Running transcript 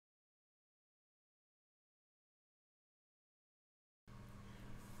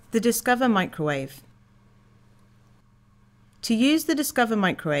The Discover microwave. To use the Discover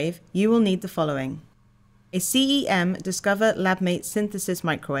microwave, you will need the following: a CEM Discover LabMate synthesis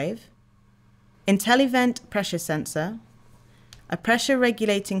microwave, IntelliVent pressure sensor, a pressure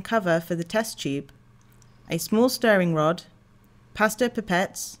regulating cover for the test tube, a small stirring rod, pasta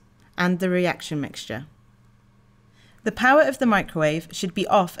pipettes, and the reaction mixture. The power of the microwave should be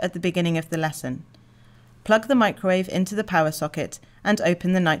off at the beginning of the lesson. Plug the microwave into the power socket and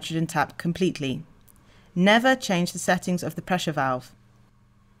open the nitrogen tap completely. Never change the settings of the pressure valve.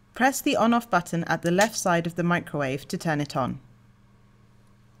 Press the on-off button at the left side of the microwave to turn it on.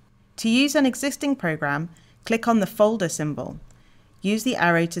 To use an existing program, click on the folder symbol. Use the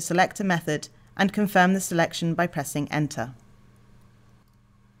arrow to select a method and confirm the selection by pressing Enter.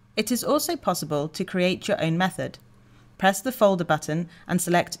 It is also possible to create your own method. Press the folder button and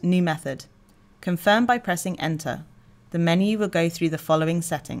select New Method. Confirm by pressing Enter. The menu will go through the following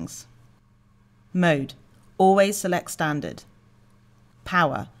settings. Mode. Always select Standard.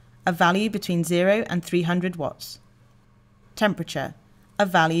 Power. A value between 0 and 300 watts. Temperature. A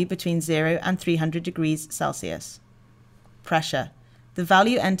value between 0 and 300 degrees Celsius. Pressure. The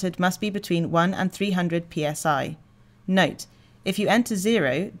value entered must be between 1 and 300 psi. Note, if you enter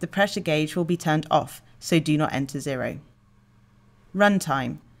 0, the pressure gauge will be turned off, so do not enter 0.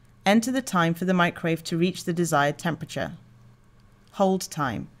 Runtime. Enter the time for the microwave to reach the desired temperature. Hold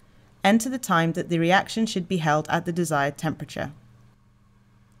time. Enter the time that the reaction should be held at the desired temperature.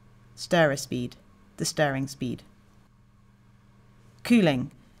 Stirrer speed. The stirring speed.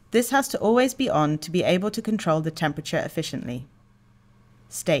 Cooling. This has to always be on to be able to control the temperature efficiently.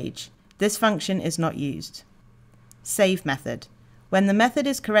 Stage. This function is not used. Save method. When the method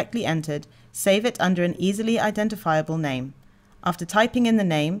is correctly entered, save it under an easily identifiable name. After typing in the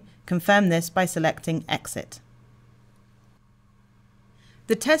name, confirm this by selecting Exit.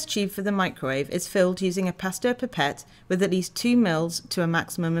 The test tube for the microwave is filled using a pasta pipette with at least 2 ml to a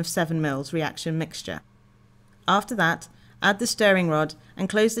maximum of 7 ml reaction mixture. After that, add the stirring rod and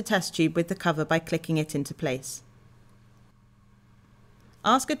close the test tube with the cover by clicking it into place.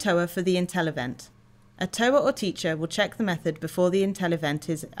 Ask a tower for the IntelliVent. A tower or teacher will check the method before the IntelliVent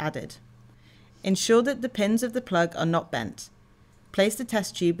is added. Ensure that the pins of the plug are not bent. Place the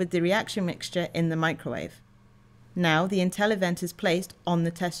test tube with the reaction mixture in the microwave. Now the IntelliVent is placed on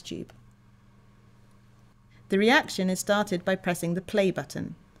the test tube. The reaction is started by pressing the play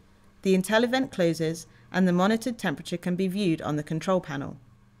button. The IntelliVent closes and the monitored temperature can be viewed on the control panel.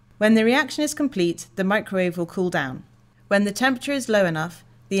 When the reaction is complete, the microwave will cool down. When the temperature is low enough,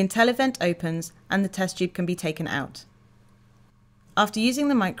 the IntelliVent opens and the test tube can be taken out. After using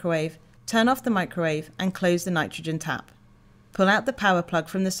the microwave, turn off the microwave and close the nitrogen tap. Pull out the power plug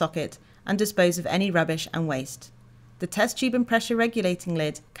from the socket and dispose of any rubbish and waste. The test tube and pressure regulating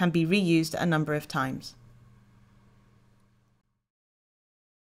lid can be reused a number of times.